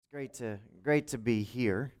Great to be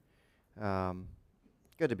here.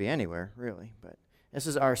 Good to be anywhere, really. But this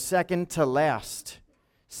is our second to last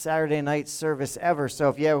Saturday night service ever.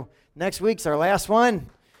 So next week's our last one.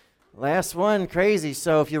 Last one, crazy.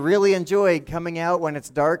 So if you really enjoyed coming out when it's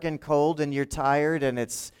dark and cold and you're tired and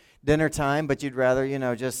it's dinner time, but you'd rather,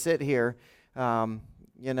 just sit here,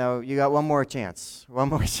 you got one more chance.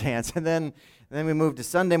 And then we move to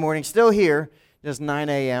Sunday morning, still here, just 9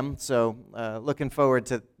 a.m. So looking forward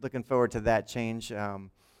to that change.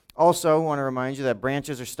 Also, want to remind you that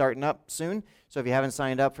branches are starting up soon. So if you haven't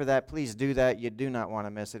signed up for that, please do that. You do not want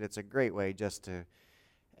to miss it. It's a great way just to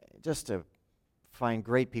find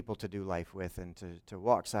great people to do life with and to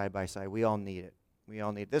walk side by side. We all need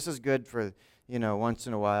it. This is good for once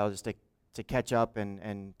in a while just to catch up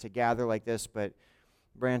and to gather like this. But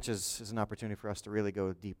branches is an opportunity for us to really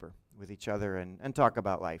go deeper with each other and talk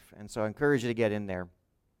about life. And so I encourage you to get in there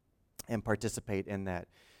and participate in that. Is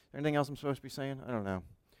there anything else I'm supposed to be saying? I don't know.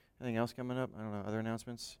 Anything else coming up? I don't know. Other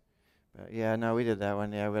announcements? No, we did that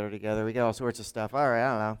one. Yeah, we got it together. We got all sorts of stuff. All right, I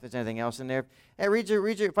don't know if there's anything else in there. Hey, read your.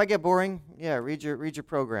 If I get boring, read your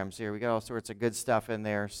programs here. We got all sorts of good stuff in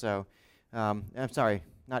there. So, I'm sorry,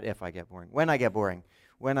 not if I get boring. When I get boring,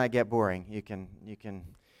 you can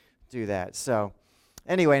do that. So,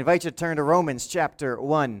 anyway, I invite you to turn to Romans chapter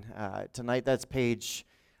 1 tonight. That's page,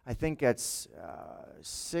 I think that's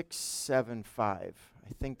 675.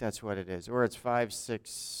 I think that's what it is, or it's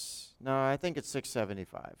 56. No, I think it's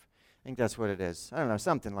 675. I think that's what it is. I don't know,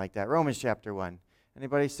 something like that. Romans chapter 1.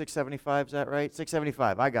 Anybody? 675, is that right?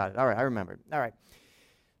 675. I got it. All right, I remembered. All right.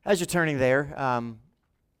 As you're turning there,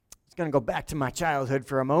 it's going to go back to my childhood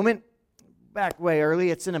for a moment. Back way early.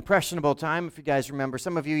 It's an impressionable time, if you guys remember.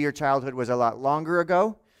 Some of you, your childhood was a lot longer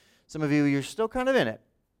ago. Some of you, you're still kind of in it.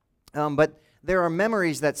 But there are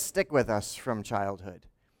memories that stick with us from childhood.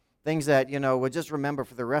 Things that, we'll just remember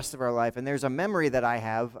for the rest of our life. And there's a memory that I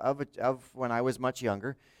have of when I was much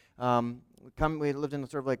younger. We lived in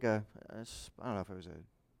sort of like I don't know if it was a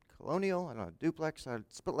colonial, I don't know, duplex, a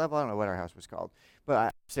split level, I don't know what our house was called.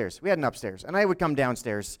 But upstairs, we had an upstairs. And I would come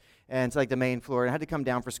downstairs, and it's like the main floor, and I had to come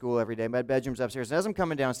down for school every day. My bedroom's upstairs. And as I'm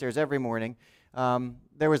coming downstairs every morning,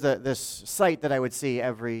 there was this sight that I would see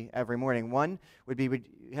every morning. One would be, we'd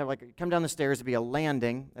have come down the stairs, it'd be a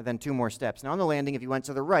landing, and then 2 more steps. Now on the landing, if you went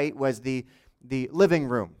to the right, was the living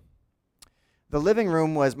room. The living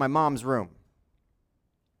room was my mom's room.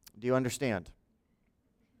 Do you understand?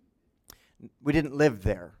 We didn't live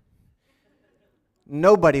there.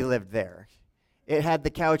 Nobody lived there. It had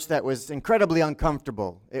the couch that was incredibly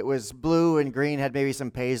uncomfortable. It was blue and green, had maybe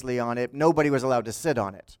some paisley on it. Nobody was allowed to sit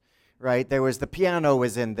on it, right? The piano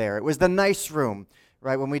was in there. It was the nice room,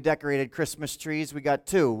 right? When we decorated Christmas trees, we got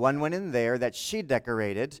 2. One went in there that she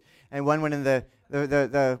decorated, and one went in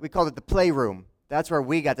we called it the playroom. That's where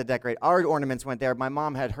we got to decorate. Our ornaments went there. My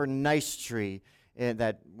mom had her nice tree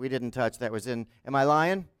that we didn't touch. That was in. Am I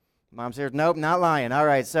lying? Mom says, nope, not lying. All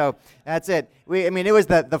right, so that's it. It was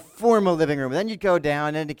the formal living room. Then you'd go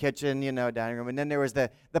down into the kitchen, dining room, and then there was the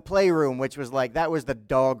playroom, which was that was the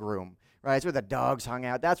dog room, right? It's where the dogs hung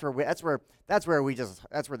out. That's where the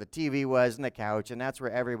TV was and the couch, and that's where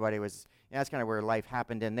everybody was. That's kind of where life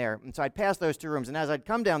happened in there. And so I'd pass those 2 rooms, and as I'd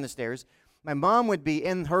come down the stairs, my mom would be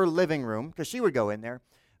in her living room because she would go in there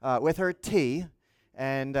with her tea,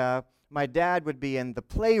 and my dad would be in the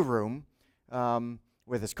playroom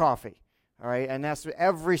with his coffee, all right? And that's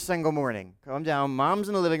every single morning. Come down, mom's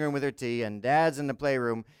in the living room with her tea, and dad's in the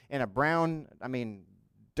playroom in a brown,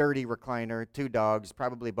 dirty recliner, 2 dogs,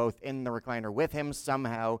 probably both in the recliner with him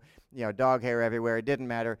somehow, dog hair everywhere, it didn't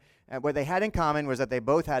matter. And what they had in common was that they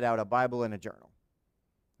both had out a Bible and a journal.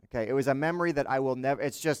 Okay, it was a memory that I will never,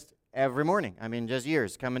 it's just every morning, just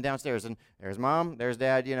years, coming downstairs, and there's mom, there's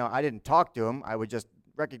dad, I didn't talk to him, I would just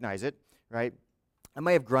recognize it, right? I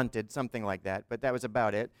may have grunted, something like that, but that was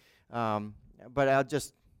about it. But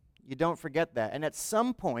you don't forget that. And at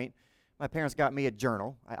some point, my parents got me a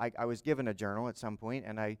journal. I was given a journal at some point,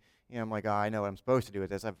 and I'm like, I know what I'm supposed to do with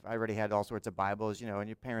this. I already had all sorts of Bibles, and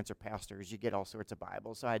your parents are pastors, you get all sorts of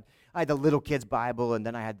Bibles. So I had the little kid's Bible, and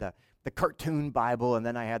then I had the cartoon Bible, and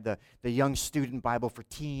then I had the young student Bible for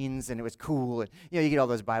teens, and it was cool. And, you get all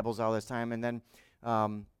those Bibles all this time, and then...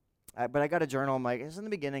 but I got a journal. I'm like, in the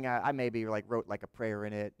beginning, I maybe wrote a prayer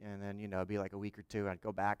in it, and then it'd be a week or 2. I'd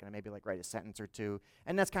go back and I maybe write a sentence or 2,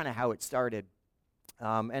 and that's kind of how it started.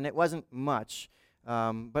 And it wasn't much,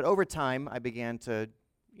 but over time I began to,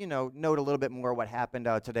 note a little bit more what happened.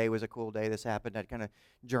 Today was a cool day. This happened. I'd kind of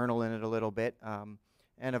journal in it a little bit,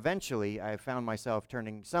 and eventually I found myself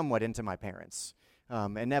turning somewhat into my parents,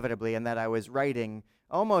 inevitably, in that I was writing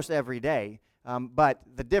almost every day. But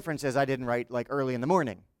the difference is I didn't write early in the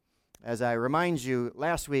morning. As I remind you,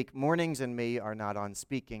 last week, Mornings and me are not on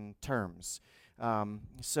speaking terms. I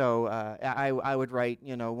would write,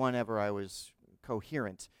 whenever I was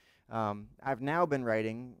coherent. I've now been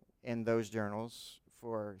writing in those journals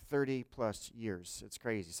for 30 plus years. It's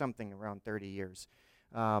crazy, something around 30 years.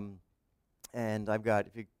 And I've got,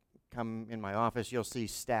 if you come in my office, you'll see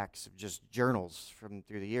stacks of just journals from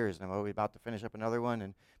through the years. And I'm always about to finish up another one,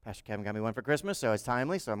 and Pastor Kevin got me one for Christmas, so it's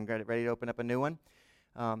timely, so I'm ready to open up a new one.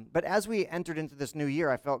 But as we entered into this new year,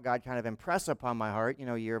 I felt God kind of impress upon my heart,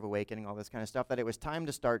 year of awakening, all this kind of stuff, that it was time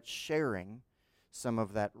to start sharing some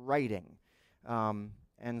of that writing.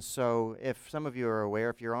 And so if some of you are aware,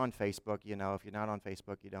 if you're on Facebook, if you're not on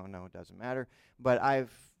Facebook, you don't know, it doesn't matter. But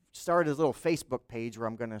I've started a little Facebook page where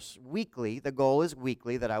I'm going to weekly, the goal is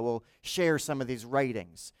weekly, that I will share some of these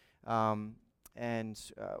writings. What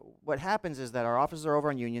happens is that our offices are over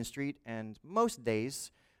on Union Street, and most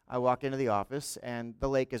days I walk into the office, and the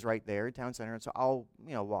lake is right there, town center, and so I'll,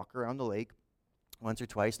 walk around the lake once or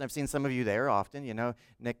twice, and I've seen some of you there often,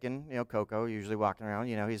 Nick and, Coco usually walking around,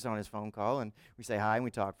 he's on his phone call, and we say hi, and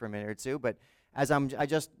we talk for a minute or two, but as I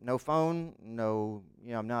just, no phone, no,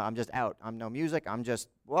 I'm just out, I'm no music, I'm just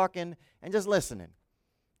walking and just listening.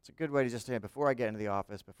 It's a good way to just say, before I get into the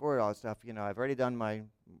office, before all that stuff, I've already done my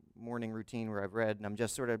morning routine where I've read, and I'm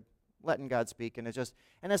just sort of letting God speak, and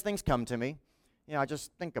as things come to me, I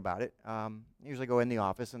just think about it. Usually go in the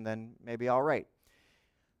office, and then maybe I'll write.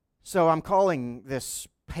 So I'm calling this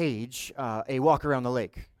page a walk around the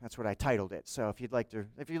lake. That's what I titled it. So if you'd like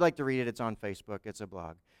to read it, it's on Facebook. It's a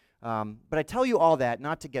blog. But I tell you all that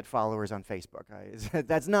not to get followers on Facebook.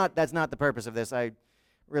 That's not the purpose of this. I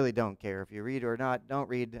really don't care if you read or not. Don't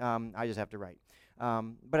read. I just have to write.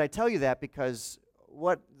 But I tell you that because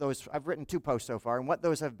I've written 2 posts so far, and what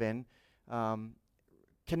those have been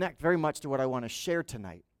connect very much to what I want to share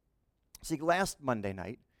tonight. See, last Monday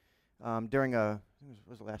night, during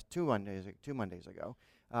two Mondays ago,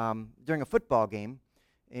 during a football game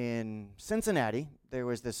in Cincinnati, there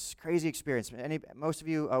was this crazy experience. Most of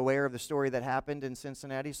you are aware of the story that happened in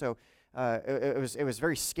Cincinnati, so it was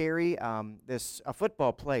very scary. A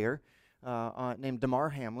football player named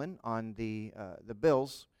Damar Hamlin on the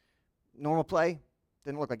Bills, normal play,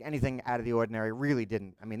 didn't look like anything out of the ordinary, really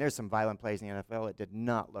didn't. I mean, there's some violent plays in the NFL. It did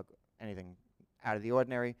not look anything out of the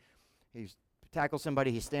ordinary. He tackles somebody,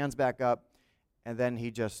 he stands back up, and then he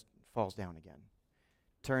just falls down again.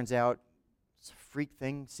 Turns out, it's a freak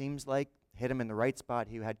thing, seems like, hit him in the right spot.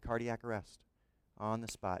 He had cardiac arrest on the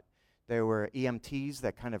spot. There were EMTs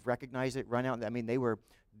that kind of recognized it, run out. I mean, they were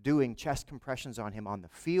doing chest compressions on him on the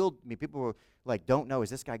field. I mean, people were like, don't know, is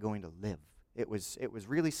this guy going to live? It was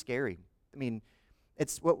really scary. I mean,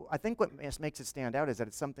 I think what makes it stand out is that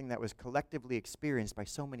it's something that was collectively experienced by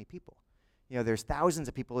so many people. There's thousands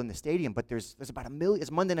of people in the stadium, but there's about 1 million. It's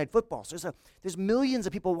Monday Night Football, so there's millions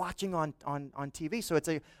of people watching on TV. So it's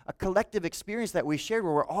a collective experience that we shared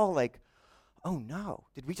where we're all like, oh no,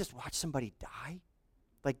 did we just watch somebody die,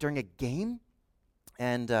 like during a game?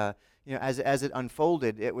 And as it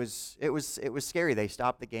unfolded, it was scary. They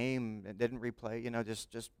stopped the game and didn't replay.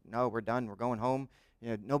 Just no, we're done. We're going home.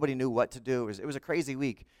 Nobody knew what to do. It was a crazy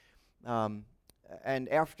week. And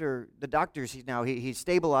after the doctors, he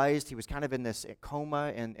stabilized. He was kind of in this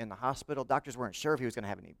coma in the hospital. Doctors weren't sure if he was going to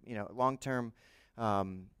have any, long-term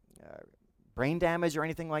brain damage or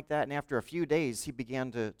anything like that. And after a few days, he began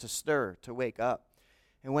to stir, to wake up.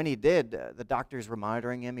 And when he did, the doctors were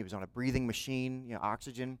monitoring him. He was on a breathing machine,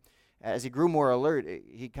 oxygen. As he grew more alert,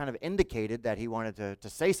 he kind of indicated that he wanted to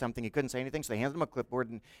say something. He couldn't say anything, so they handed him a clipboard,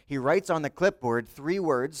 and he writes on the clipboard 3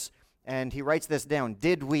 words, and he writes this down: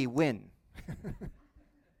 "Did we win?"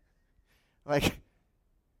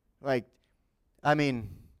 I mean,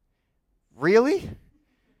 really?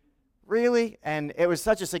 And it was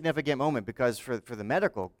such a significant moment because for the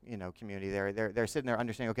medical, community, they're sitting there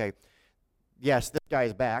understanding, okay, yes, this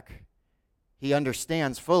guy's back. He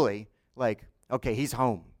understands fully, okay, he's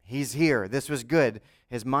home. He's here. This was good.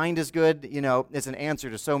 His mind is good. It's an answer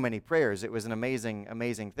to so many prayers. It was an amazing,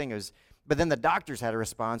 amazing thing. But then the doctors had a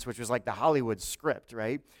response, which was like the Hollywood script,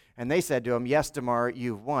 right? And they said to him, yes, Damar,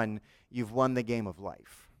 you've won. You've won the game of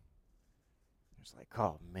life. It was like,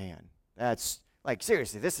 oh, man. That's,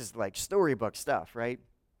 seriously, this is like storybook stuff, right?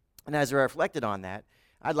 And as I reflected on that,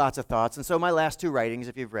 I had lots of thoughts. And so my last 2 writings,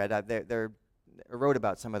 if you've read, I wrote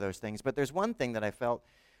about some of those things. But there's one thing that I felt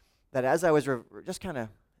that as I was just kind of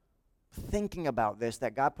thinking about this,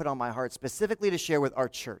 that God put on my heart specifically to share with our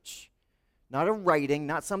church. Not a writing,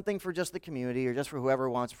 not something for just the community or just for whoever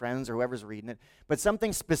wants friends or whoever's reading it, but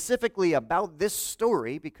something specifically about this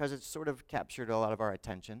story, because it's sort of captured a lot of our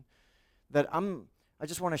attention, that I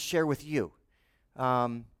just want to share with you.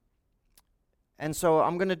 And so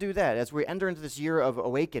I'm going to do that. As we enter into this year of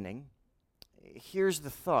awakening, here's the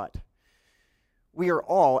thought. We are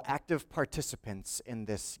all active participants in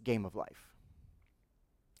this game of life.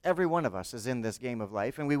 Every one of us is in this game of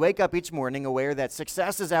life, and we wake up each morning aware that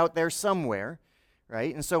success is out there somewhere,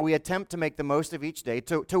 right? And so we attempt to make the most of each day,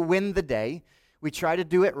 to win the day. We try to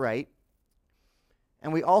do it right.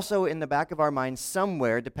 And we also, in the back of our minds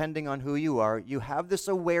somewhere, depending on who you are, you have this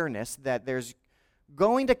awareness that there's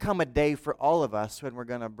going to come a day for all of us when we're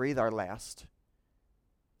going to breathe our last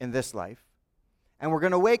in this life, and we're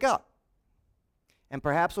going to wake up. And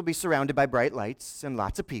perhaps we'll be surrounded by bright lights and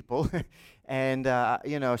lots of people and,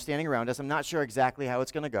 standing around us. I'm not sure exactly how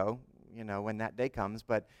it's going to go, when that day comes,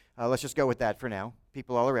 but let's just go with that for now.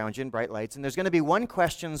 People all around you and bright lights. And there's going to be one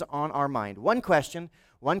question on our mind. One question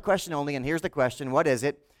only, and here's the question. What is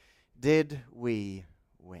it? Did we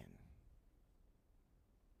win?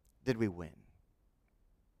 Did we win?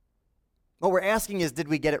 What we're asking is, did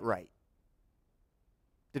we get it right?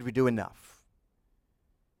 Did we do enough?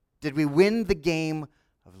 Did we win the game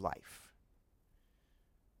of life?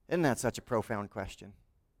 Isn't that such a profound question?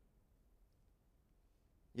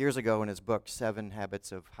 Years ago in his book, 7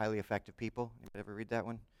 Habits of Highly Effective People, anybody ever read that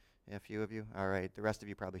one? Yeah, a few of you? All right, the rest of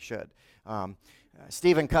you probably should.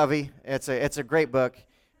 Stephen Covey, it's a great book.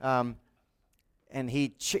 And he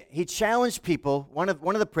challenged people, one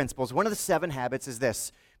of the principles, one of the 7 habits is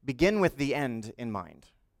this: begin with the end in mind.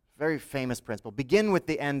 Very famous principle. Begin with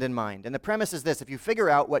the end in mind. And the premise is this: if you figure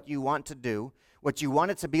out what you want to do, what you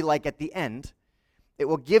want it to be like at the end, it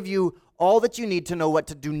will give you all that you need to know what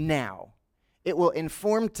to do now. It will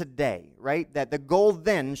inform today, right? That the goal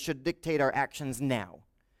then should dictate our actions now.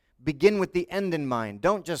 Begin with the end in mind.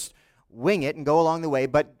 Don't just wing it and go along the way,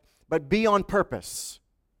 but be on purpose.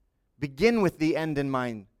 Begin with the end in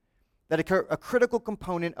mind. That a critical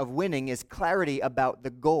component of winning is clarity about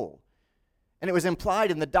the goal. And it was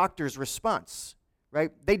implied in the doctor's response,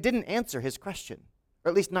 right? They didn't answer his question, or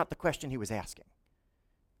at least not the question he was asking,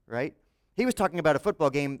 right? He was talking about a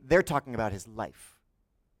football game. They're talking about his life.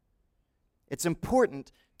 It's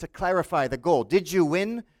important to clarify the goal. Did you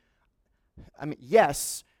win? I mean,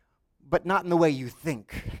 yes, but not in the way you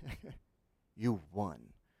think. You won.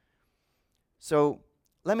 So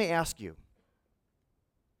let me ask you,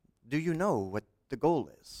 do you know what the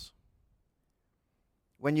goal is?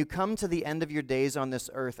 When you come to the end of your days on this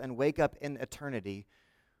earth and wake up in eternity,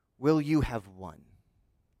 will you have won?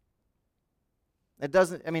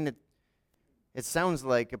 It sounds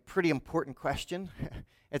like a pretty important question.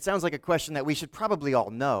 It sounds like a question that we should probably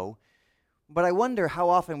all know, but I wonder how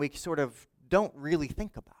often we sort of don't really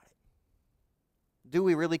think about it. Do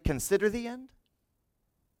we really consider the end?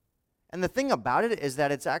 And the thing about it is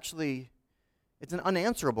that it's an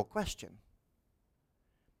unanswerable question.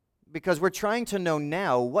 Because we're trying to know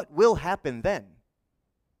now what will happen then.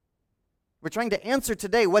 We're trying to answer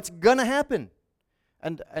today what's going to happen.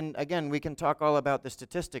 And again, we can talk all about the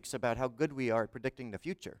statistics about how good we are at predicting the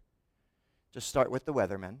future. Just start with the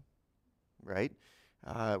weathermen, right?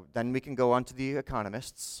 Then we can go on to the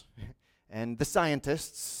economists and the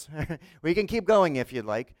scientists. We can keep going if you'd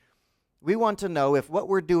like. We want to know if what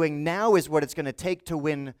we're doing now is what it's going to take to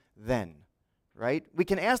win then. Right? We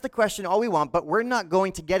can ask the question all we want, but we're not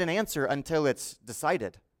going to get an answer until it's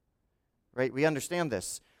decided. Right? We understand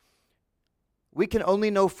this. We can only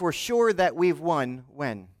know for sure that we've won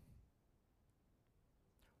when?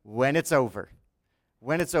 When it's over.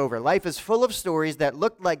 When it's over. Life is full of stories that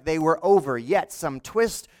looked like they were over, yet some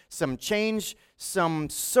twist, some change, some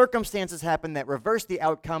circumstances happen that reverse the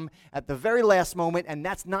outcome at the very last moment, and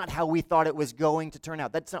that's not how we thought it was going to turn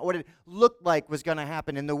out. That's not what it looked like was going to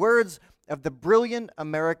happen. In the words of the brilliant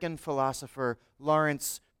American philosopher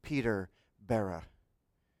Lawrence Peter Berra,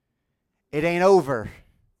 it ain't over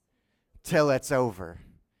till it's over,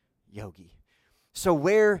 Yogi. So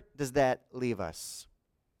where does that leave us?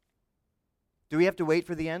 Do we have to wait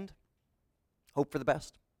for the end? Hope for the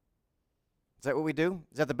best? Is that what we do?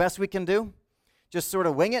 Is that the best we can do? Just sort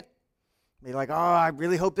of wing it? Be like, oh, I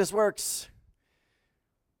really hope this works.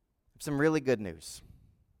 Some really good news.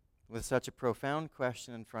 With such a profound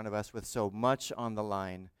question in front of us, with so much on the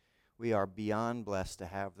line, we are beyond blessed to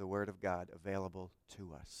have the Word of God available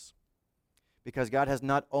to us. Because God has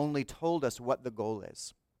not only told us what the goal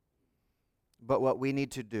is, but what we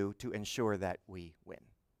need to do to ensure that we win.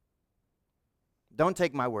 Don't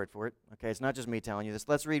take my word for it, okay? It's not just me telling you this.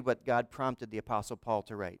 Let's read what God prompted the Apostle Paul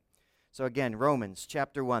to write. So again, Romans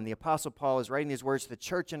chapter 1. The Apostle Paul is writing these words to the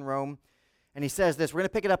church in Rome, and he says this. We're going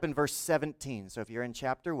to pick it up in verse 17. So if you're in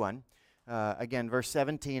chapter 1, again, verse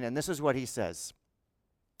 17, and this is what he says.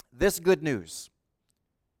 This good news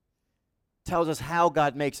tells us how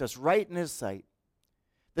God makes us right in his sight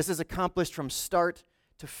This is accomplished from start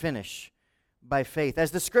to finish by faith.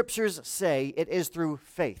 As the Scriptures say, it is through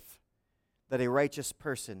faith that a righteous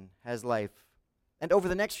person has life. And over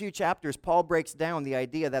the next few chapters, Paul breaks down the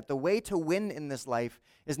idea that the way to win in this life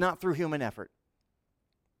is not through human effort,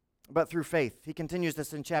 but through faith. He continues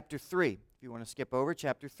this in chapter 3. If you want to skip over,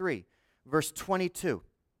 chapter 3, verse 22.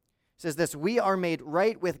 It says this, "We are made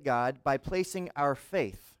right with God by placing our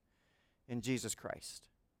faith in Jesus Christ.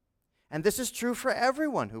 And this is true for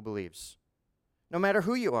everyone who believes, no matter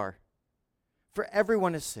who you are. For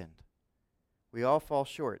everyone has sinned. We all fall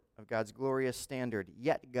short of God's glorious standard,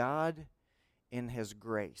 yet God, in His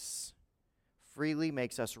grace, freely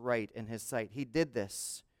makes us right in His sight. He did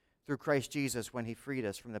this through Christ Jesus when He freed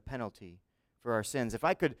us from the penalty for our sins." If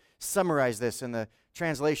I could summarize this in the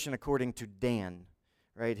translation according to Dan,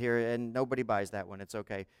 right here, and nobody buys that one, it's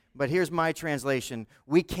okay. But here's my translation.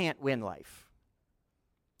 We can't win life.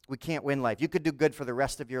 We can't win life. You could do good for the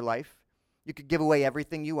rest of your life. You could give away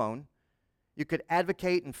everything you own. You could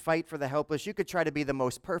advocate and fight for the helpless. You could try to be the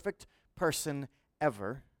most perfect person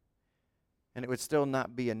ever, and it would still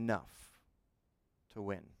not be enough to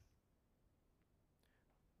win.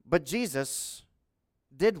 But Jesus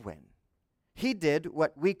did win. He did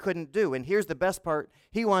what we couldn't do, and here's the best part.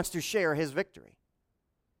 He wants to share His victory.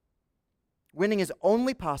 Winning is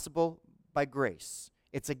only possible by grace.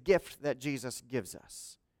 It's a gift that Jesus gives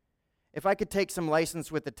us. If I could take some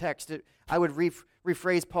license with the text, I would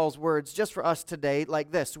rephrase Paul's words just for us today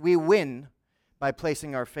like this. We win by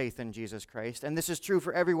placing our faith in Jesus Christ, and this is true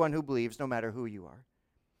for everyone who believes, no matter who you are.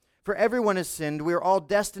 For everyone has sinned. We are all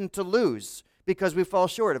destined to lose because we fall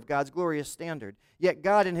short of God's glorious standard. Yet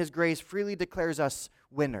God, in His grace, freely declares us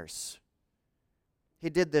winners. He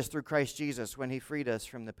did this through Christ Jesus when He freed us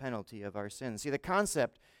from the penalty of our sins. See, the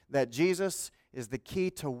concept that Jesus is the key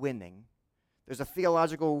to winning, there's a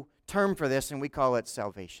theological term for this, and we call it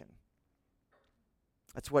salvation.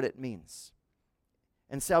 That's what it means.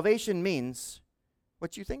 And salvation means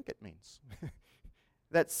what you think it means.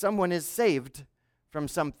 That someone is saved from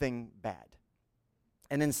something bad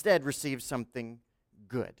and instead receives something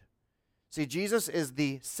good. See, Jesus is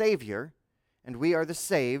the Savior, and we are the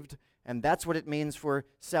saved, and that's what it means for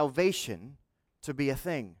salvation to be a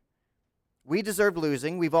thing. We deserve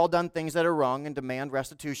losing. We've all done things that are wrong and demand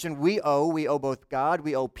restitution. We owe both God,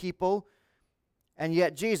 we owe people. And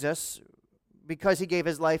yet Jesus, because He gave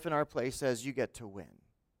His life in our place, says you get to win.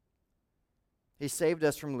 He saved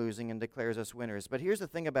us from losing and declares us winners. But here's the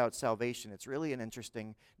thing about salvation. It's really an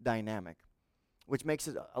interesting dynamic, which makes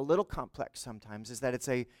it a little complex sometimes, is that it's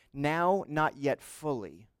a now, not yet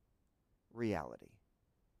fully reality.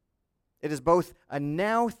 It is both a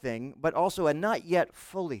now thing, but also a not yet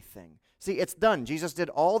fully thing. See, it's done. Jesus did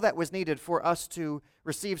all that was needed for us to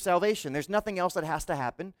receive salvation. There's nothing else that has to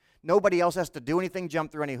happen. Nobody else has to do anything,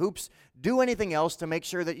 jump through any hoops, do anything else to make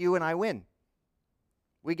sure that you and I win.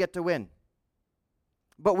 We get to win.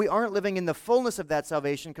 But we aren't living in the fullness of that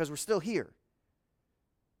salvation because we're still here.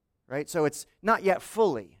 Right? So it's not yet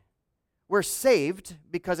fully. We're saved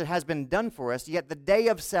because it has been done for us, yet the day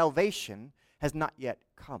of salvation has not yet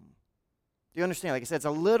come. Do you understand? Like I said, it's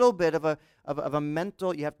a little bit of a mental,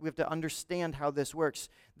 we have to understand how this works.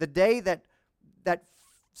 The day that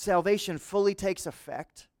salvation fully takes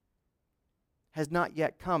effect has not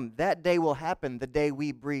yet come. That day will happen the day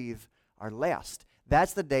we breathe our last.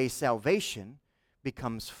 That's the day salvation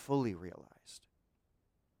becomes fully realized.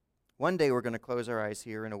 One day we're going to close our eyes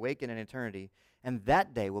here and awaken in eternity, and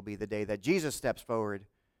that day will be the day that Jesus steps forward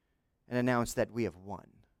and announces that we have won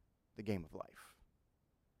the game of life.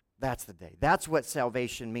 That's the day. That's what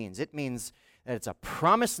salvation means. It means that it's a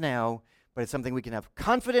promise now, but it's something we can have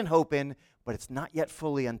confident hope in, but it's not yet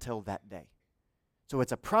fully until that day. So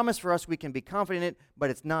it's a promise for us. We can be confident in it,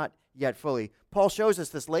 but it's not yet fully. Paul shows us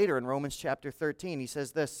this later in Romans chapter 13. He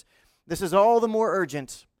says this is all the more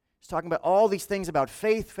urgent. He's talking about all these things about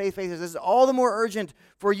faith. This is all the more urgent,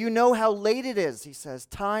 for you know how late it is. He says,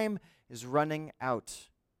 time is running out.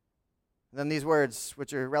 And then these words,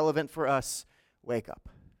 which are relevant for us, wake up.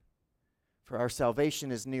 For our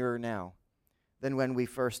salvation is nearer now than when we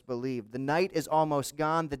first believed. The night is almost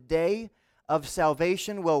gone. The day of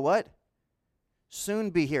salvation will what? Soon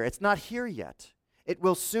be here. It's not here yet. It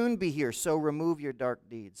will soon be here. So remove your dark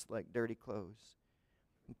deeds like dirty clothes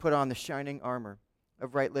and put on the shining armor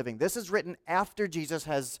of right living. This is written after Jesus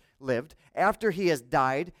has lived, after He has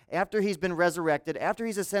died, after He's been resurrected, after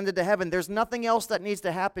He's ascended to heaven. There's nothing else that needs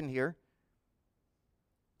to happen here.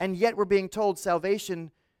 And yet we're being told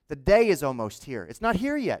salvation, the day is almost here. It's not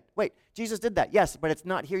here yet. Wait, Jesus did that. Yes, but it's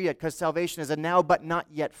not here yet because salvation is a now but not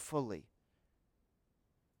yet fully.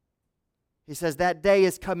 He says that day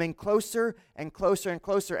is coming closer and closer and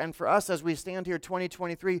closer. And for us, as we stand here,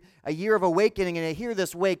 2023, a year of awakening, and you hear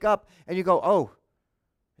this wake up, and you go, oh,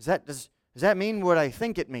 does that mean what I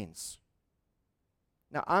think it means?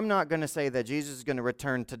 Now, I'm not going to say that Jesus is going to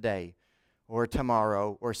return today or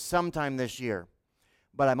tomorrow or sometime this year,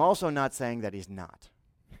 but I'm also not saying that he's not.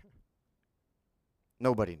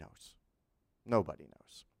 Nobody knows. Nobody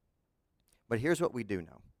knows. But here's what we do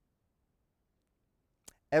know.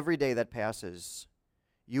 Every day that passes,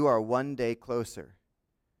 you are one day closer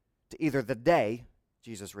to either the day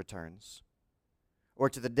Jesus returns or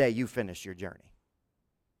to the day you finish your journey.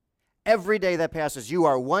 Every day that passes, you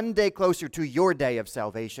are one day closer to your day of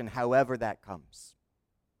salvation, however that comes.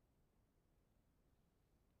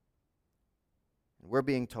 And we're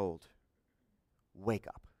being told, wake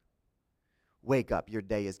up. Wake up. Your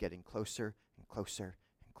day is getting closer and closer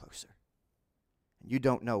and closer. And you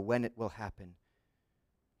don't know when it will happen.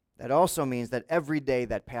 That also means that every day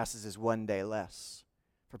that passes is one day less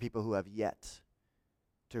for people who have yet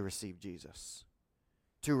to receive Jesus.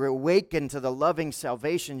 To awaken to the loving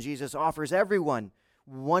salvation Jesus offers everyone,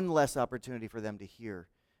 one less opportunity for them to hear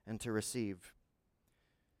and to receive.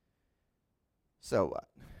 So what?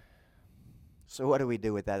 So what do we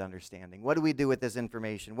do with that understanding? What do we do with this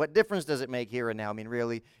information? What difference does it make here and now? I mean,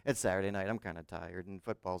 really, it's Saturday night. I'm kind of tired and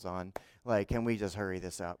football's on. Like, can we just hurry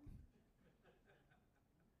this up?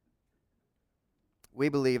 We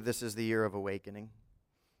believe this is the year of awakening,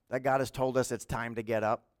 that God has told us it's time to get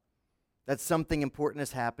up, that something important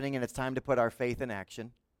is happening, and it's time to put our faith in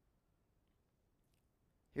action.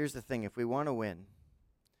 Here's the thing. If we want to win,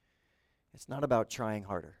 it's not about trying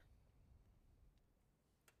harder.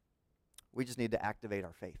 We just need to activate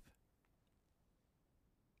our faith.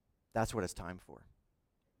 That's what it's time for.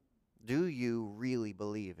 Do you really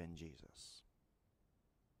believe in Jesus?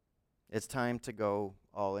 It's time to go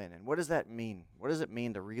all in. And what does that mean? What does it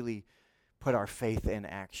mean to really put our faith in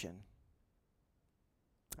action?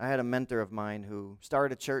 I had a mentor of mine who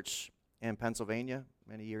started a church in Pennsylvania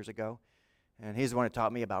many years ago, and he's the one who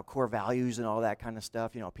taught me about core values and all that kind of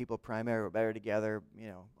stuff. You know, people primary, we're better together, you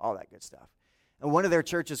know, all that good stuff. And one of their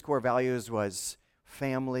church's core values was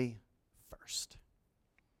family first.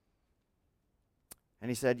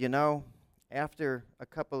 And he said, you know, after a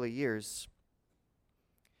couple of years,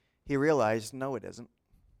 he realized, no, it isn't.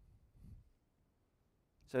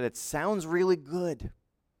 He said, it sounds really good.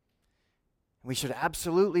 We should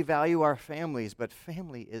absolutely value our families, but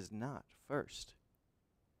family is not first.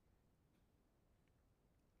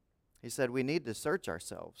 He said, we need to search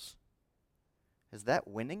ourselves. Is that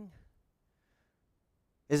winning?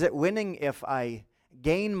 Is it winning if I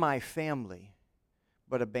gain my family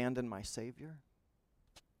but abandon my Savior?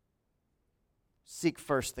 Seek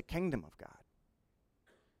first the kingdom of God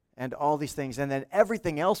and all these things, and then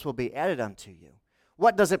everything else will be added unto you.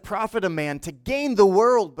 What does it profit a man to gain the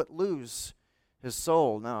world but lose his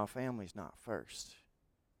soul? No, family's not first.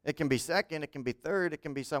 It can be second, it can be third, it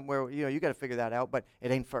can be somewhere, you got to figure that out, but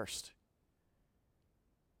it ain't first.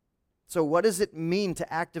 So what does it mean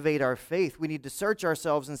to activate our faith? We need to search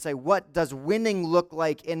ourselves and say, what does winning look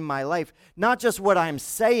like in my life? Not just what I'm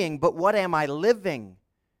saying, but what am I living?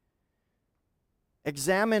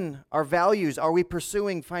 Examine our values. Are we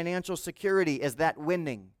pursuing financial security? Is that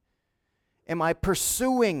winning? Am I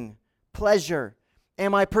pursuing pleasure?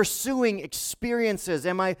 Am I pursuing experiences?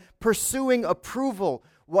 Am I pursuing approval?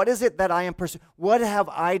 What is it that I am pursuing? What have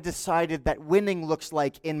I decided that winning looks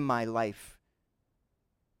like in my life?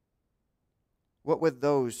 What would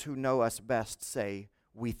those who know us best say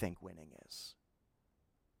we think winning is?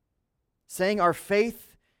 Saying our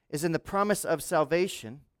faith is in the promise of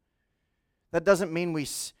salvation, that doesn't mean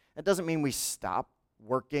we stop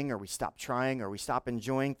working or we stop trying or we stop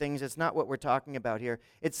enjoying things. It's not what we're talking about here.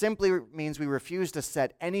 It simply means we refuse to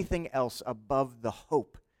set anything else above the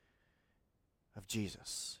hope of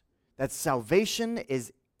Jesus. That salvation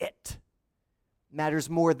is it. Matters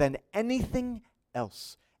more than anything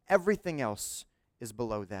else. Everything else is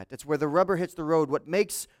below that. It's where the rubber hits the road, what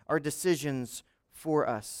makes our decisions for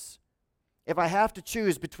us. If I have to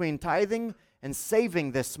choose between tithing and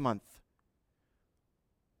saving this month,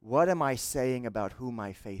 what am I saying about who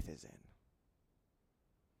my faith is in?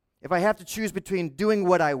 If I have to choose between doing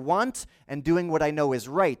what I want and doing what I know is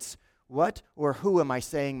right, what or who am I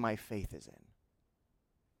saying my faith is in?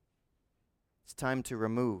 It's time to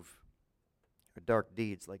remove our dark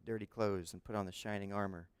deeds like dirty clothes and put on the shining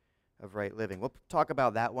armor of right living. We'll talk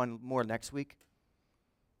about that one more next week.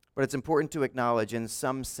 But it's important to acknowledge in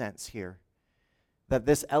some sense here that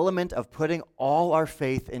this element of putting all our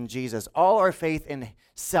faith in Jesus, all our faith in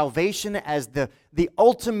salvation as the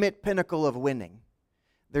ultimate pinnacle of winning,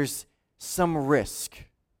 there's some risk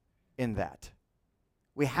in that.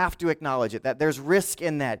 We have to acknowledge it, that there's risk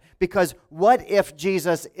in that. Because what if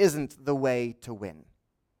Jesus isn't the way to win?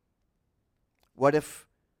 What if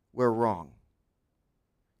we're wrong?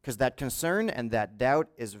 Because that concern and that doubt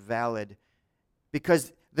is valid.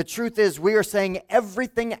 Because the truth is, we are saying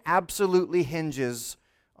everything absolutely hinges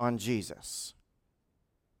on Jesus.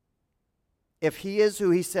 If he is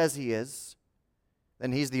who he says he is,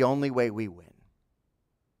 then he's the only way we win.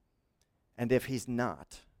 And if he's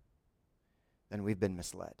not, then we've been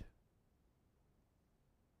misled.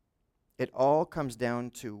 It all comes down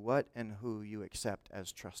to what and who you accept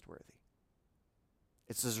as trustworthy.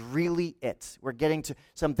 This is really it. We're getting to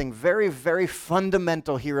something very, very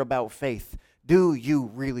fundamental here about faith. Do you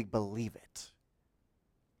really believe it?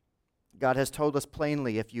 God has told us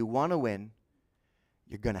plainly, if you want to win,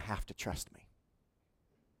 you're going to have to trust me.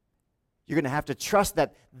 You're going to have to trust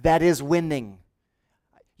that that is winning.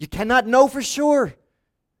 You cannot know for sure.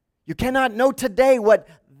 You cannot know today what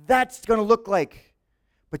that's going to look like.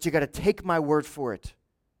 But you got to take my word for it.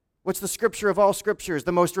 What's the scripture of all scriptures?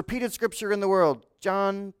 The most repeated scripture in the world.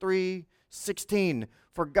 John 3:16.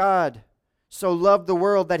 For God so loved the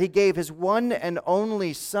world that he gave his one and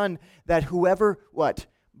only Son, that whoever, what?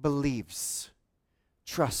 Believes,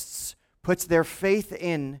 trusts, puts their faith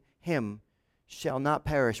in him, shall not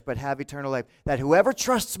perish, but have eternal life. That whoever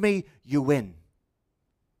trusts me, you win.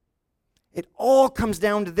 It all comes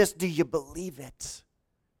down to this. Do you believe it?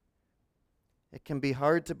 It can be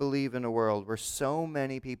hard to believe in a world where so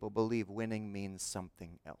many people believe winning means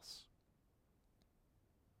something else.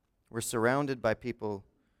 We're surrounded by people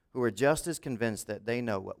who are just as convinced that they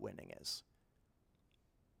know what winning is.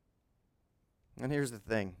 And here's the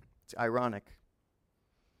thing. It's ironic.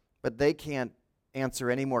 But they can't answer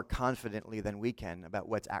any more confidently than we can about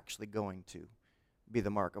what's actually going to be the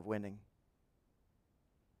mark of winning.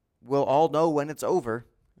 We'll all know when it's over.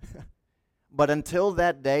 But until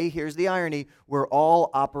that day, here's the irony, we're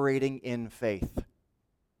all operating in faith.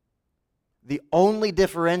 The only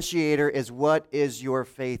differentiator is what is your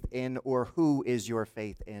faith in, or who is your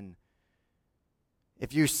faith in.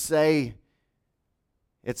 If you say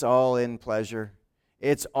it's all in pleasure,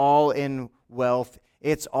 it's all in wealth,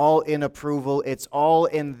 it's all in approval, it's all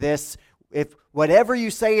in this, if whatever you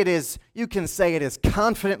say it is, you can say it as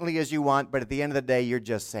confidently as you want, but at the end of the day, you're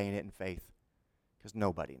just saying it in faith. Because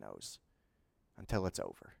nobody knows until it's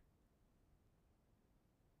over.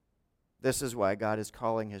 This is why God is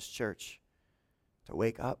calling his church to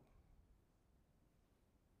wake up.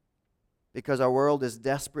 Because our world is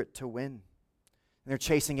desperate to win. And they're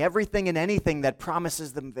chasing everything and anything that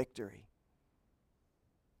promises them victory.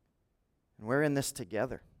 And we're in this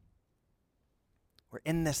together. We're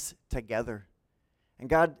in this together. And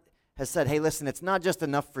God has said, hey, listen, it's not just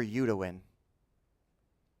enough for you to win.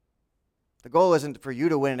 The goal isn't for you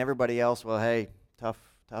to win and everybody else, well, hey, tough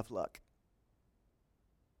luck.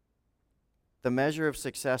 The measure of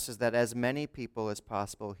success is that as many people as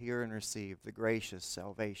possible hear and receive the gracious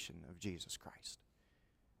salvation of Jesus Christ.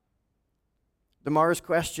 Damar's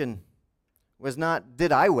question was not,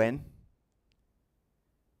 did I win?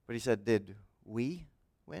 But he said, did we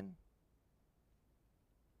win?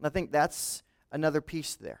 And I think that's another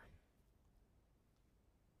piece there.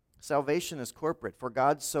 Salvation is corporate. For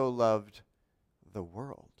God so loved the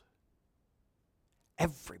world.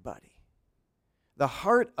 Everybody. The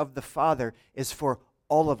heart of the Father is for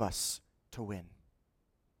all of us to win.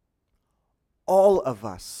 All of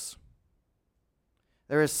us.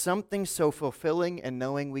 There is something so fulfilling in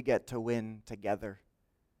knowing we get to win together.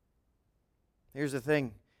 Here's the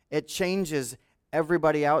thing. It changes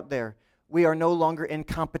everybody out there. We are no longer in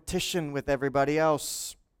competition with everybody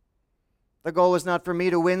else. The goal is not for me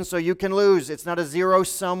to win so you can lose. It's not a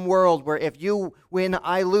zero-sum world where if you win,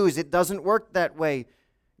 I lose. It doesn't work that way.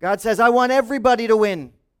 God says, I want everybody to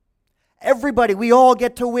win. Everybody. We all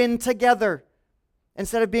get to win together.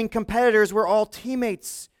 Instead of being competitors, we're all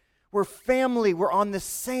teammates. We're family. We're on the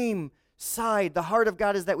same side. The heart of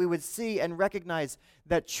God is that we would see and recognize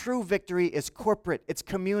that true victory is corporate. It's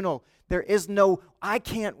communal. There is no, I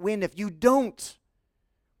can't win if you don't.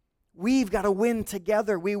 We've got to win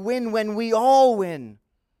together. We win when we all win.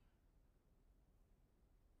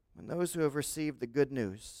 When those who have received the good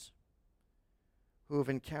news, who have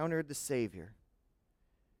encountered the Savior,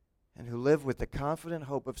 and who live with the confident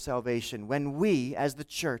hope of salvation, when we, as the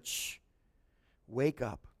church, wake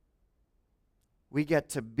up, we get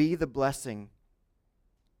to be the blessing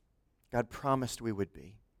God promised we would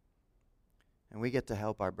be. And we get to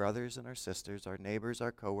help our brothers and our sisters, our neighbors,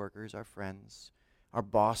 our coworkers, our friends, our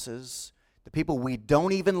bosses, the people we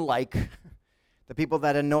don't even like, the people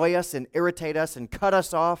that annoy us and irritate us and cut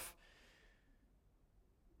us off.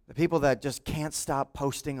 The people that just can't stop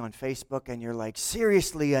posting on Facebook and you're like,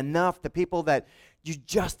 seriously, enough. The people that you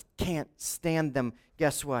just can't stand them.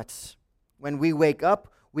 Guess what? When we wake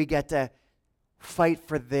up, we get to fight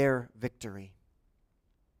for their victory.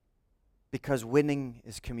 Because winning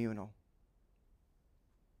is communal.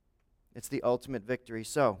 It's the ultimate victory.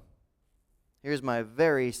 So, here's my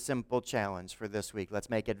very simple challenge for this week. Let's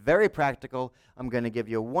make it very practical. I'm going to give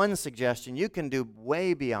you one suggestion. You can do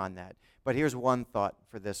way beyond that. But here's one thought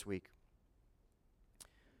for this week.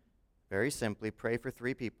 Very simply, pray for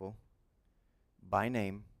 3 people by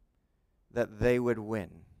name that they would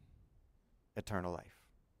win eternal life.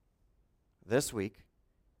 This week,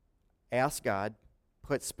 ask God,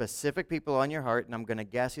 put specific people on your heart, and I'm going to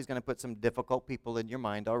guess he's going to put some difficult people in your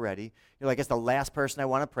mind already. You're like, it's the last person I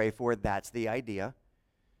want to pray for. That's the idea.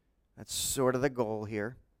 That's sort of the goal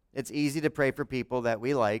here. It's easy to pray for people that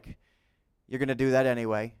we like. You're going to do that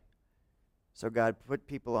anyway. So God, put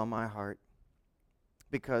people on my heart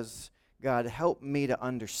because, God, help me to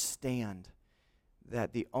understand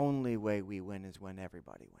that the only way we win is when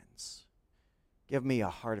everybody wins. Give me a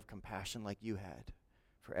heart of compassion like you had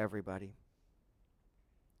for everybody.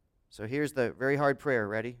 So here's the very hard prayer.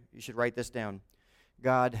 Ready? You should write this down.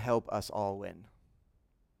 God, help us all win.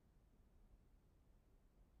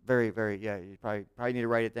 You probably need to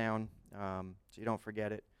write it down so you don't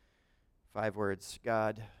forget it. 5 words.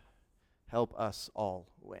 God, help us all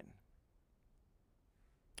win.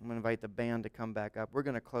 I'm going to invite the band to come back up. We're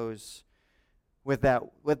going to close with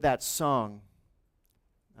that song.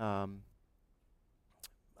 I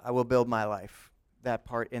will build my life. That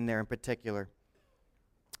part in there in particular.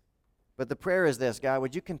 But the prayer is this: God,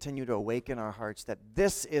 would you continue to awaken our hearts that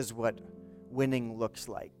this is what winning looks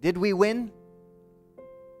like. Did we win?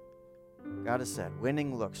 God has said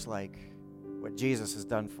winning looks like what Jesus has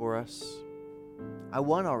done for us. I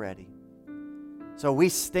won already. So we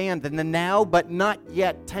stand in the now but not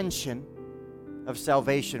yet tension of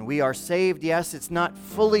salvation. We are saved, yes. It's not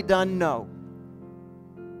fully done, no.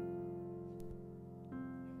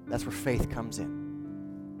 That's where faith comes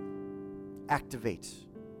in. Activate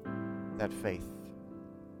that faith.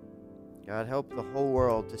 God, help the whole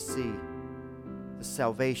world to see the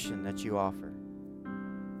salvation that you offer.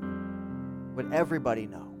 Would everybody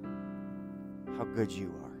know how good you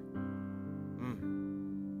are?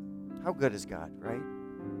 How good is God, right?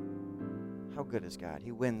 How good is God?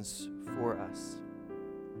 He wins for us.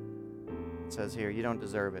 It says here, you don't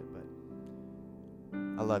deserve it, but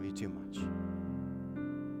I love you too much.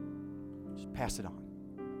 Just pass it on.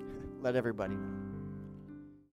 Let everybody know.